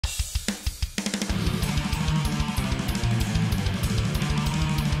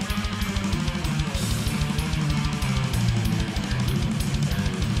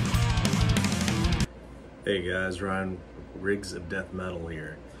Hey guys, Ryan, Rigs of Death Metal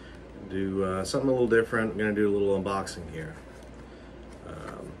here. Do something a little different. I'm going to do a little unboxing here.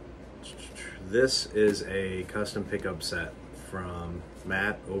 This is a custom pickup set from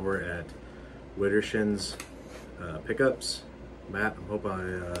Matt over at Widdershins Pickups. Matt, I hope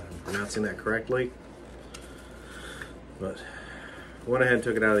I'm pronouncing that correctly. But I went ahead and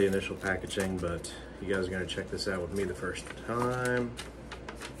took it out of the initial packaging, but you guys are going to check this out with me the first time.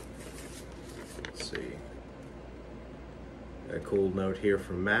 Let's see. A cool note here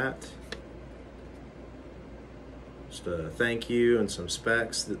from Matt. Just a thank you and some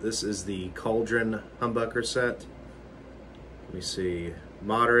specs. This is the Cauldron humbucker set. Let me see.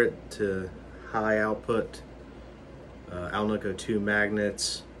 Moderate to high output Alnico 2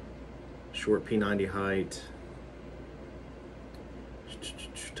 magnets, short P90 height,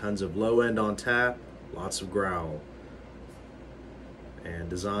 tons of low end on tap, lots of growl, and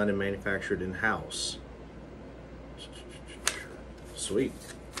designed and manufactured in-house. Sweet.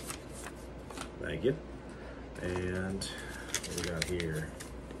 Thank you. And what we got here?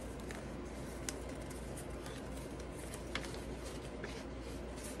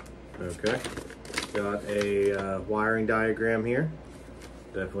 Okay. Got a wiring diagram here.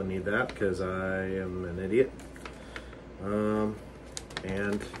 Definitely need that because I am an idiot. And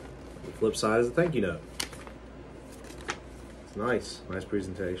the flip side is a thank you note. It's nice. Nice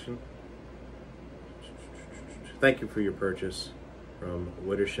presentation. Thank you for your purchase from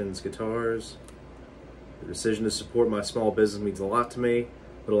Widdershins Guitars. The decision to support my small business means a lot to me.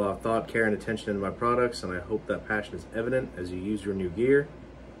 Put a lot of thought, care, and attention into my products, and I hope that passion is evident as you use your new gear.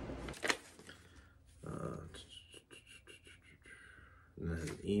 And then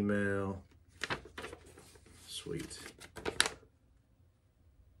an email. Sweet.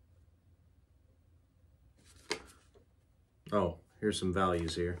 Oh, here's some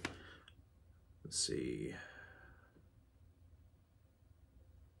values here. Let's see.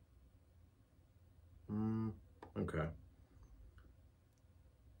 Okay.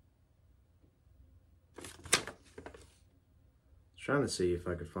 Trying to see if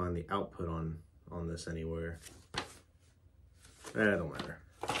I could find the output on this anywhere. It don't matter.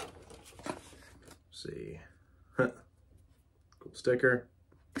 Let's see. Cool sticker.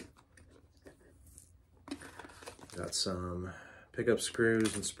 Got some pickup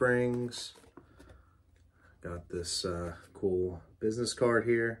screws and springs. Got this cool business card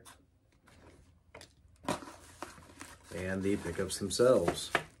here. And the pickups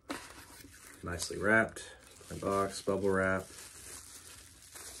themselves. Nicely wrapped. My box, bubble wrap.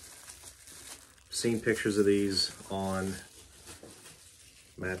 Seen pictures of these on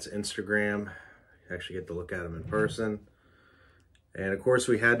Matt's Instagram. You actually get to look at them in person. And of course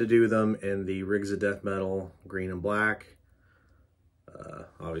we had to do them in the Rigs of Death Metal green and black.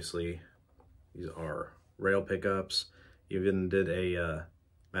 Obviously these are rail pickups. Even did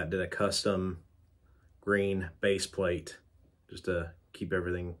Matt did a custom green base plate just to keep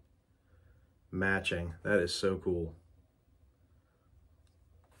everything matching. That is so cool.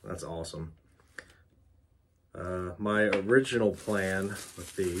 That's awesome. My original plan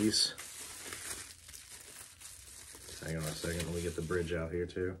with these, hang on a second, let me get the bridge out here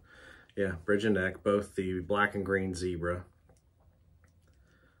too. Yeah, bridge and neck, both the black and green zebra.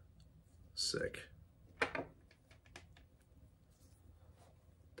 Sick.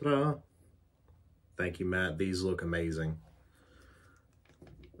 Ta-da! Thank you, Matt. These look amazing.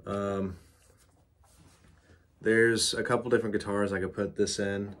 There's a couple different guitars I could put this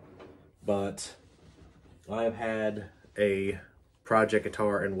in, but I've had a project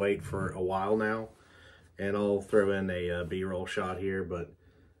guitar in wait for a while now, and I'll throw in a B-roll shot here, but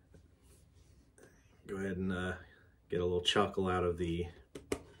go ahead and get a little chuckle out of the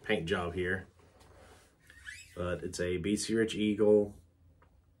paint job here. But it's a BC Rich Eagle.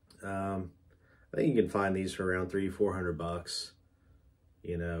 I think you can find these for around $300-400.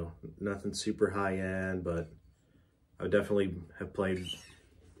 You know, nothing super high end, but I definitely have played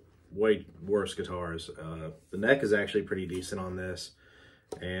way worse guitars. The neck is actually pretty decent on this,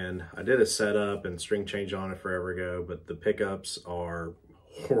 and I did a setup and string change on it forever ago, but the pickups are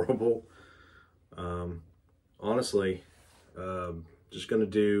horrible. Honestly, just gonna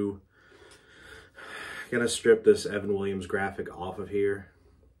strip this Evan Williams graphic off of here,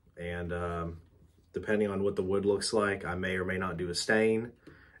 and depending on what the wood looks like, I may or may not do a stain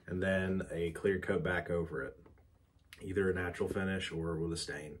and then a clear coat back over it, either a natural finish or with a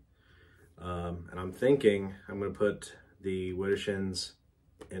stain. And I'm thinking I'm going to put the Widdershins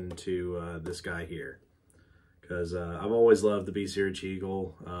into this guy here, because I've always loved the BC Rich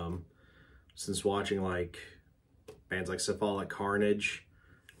Eagle since watching like bands like Cephalic Carnage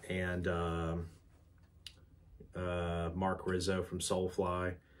and Mark Rizzo from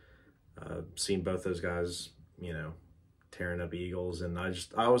Soulfly. Seen both those guys, you know, tearing up eagles, and I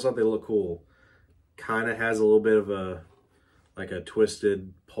always thought they look cool. Kind of has a little bit of a, like a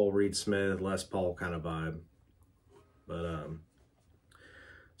twisted Paul Reed Smith, Les Paul kind of vibe. But,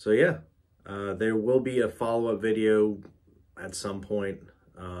 so yeah, there will be a follow-up video at some point.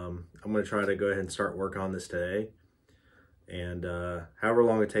 I'm going to try to go ahead and start work on this today. And however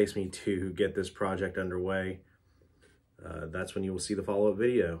long it takes me to get this project underway, that's when you will see the follow-up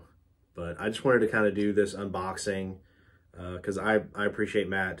video. But I just wanted to kind of do this unboxing because I appreciate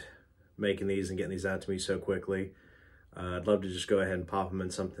Matt making these and getting these out to me so quickly. I'd love to just go ahead and pop them in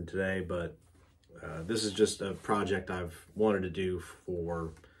something today, but this is just a project I've wanted to do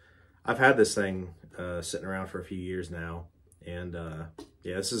for... I've had this thing sitting around for a few years now, and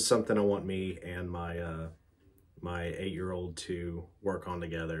yeah, this is something I want me and my my 8-year-old to work on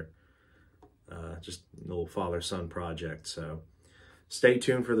together. Just a little father-son project. So stay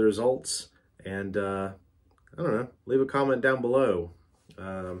tuned for the results, and I don't know, leave a comment down below.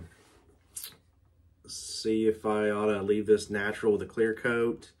 See if I ought to leave this natural with a clear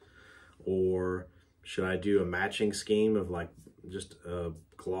coat, or should I do a matching scheme of like just a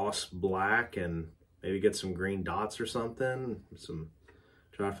gloss black and maybe get some green dots or something,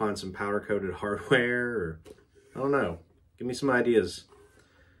 try to find some powder coated hardware, or I don't know, give me some ideas.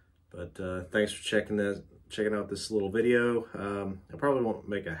 But thanks for checking out this little video. I probably won't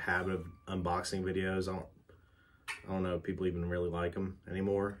make a habit of unboxing videos. I don't know if people even really like them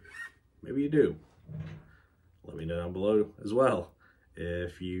anymore. Maybe you do. Let me know down below as well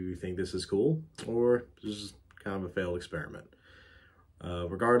if you think this is cool or this is kind of a failed experiment.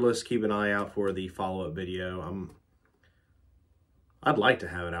 Regardless, keep an eye out for the follow-up video. I'd like to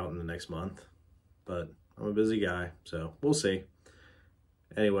have it out in the next month, but I'm a busy guy, so we'll see.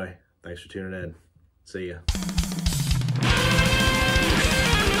 Anyway, thanks for tuning in. See ya.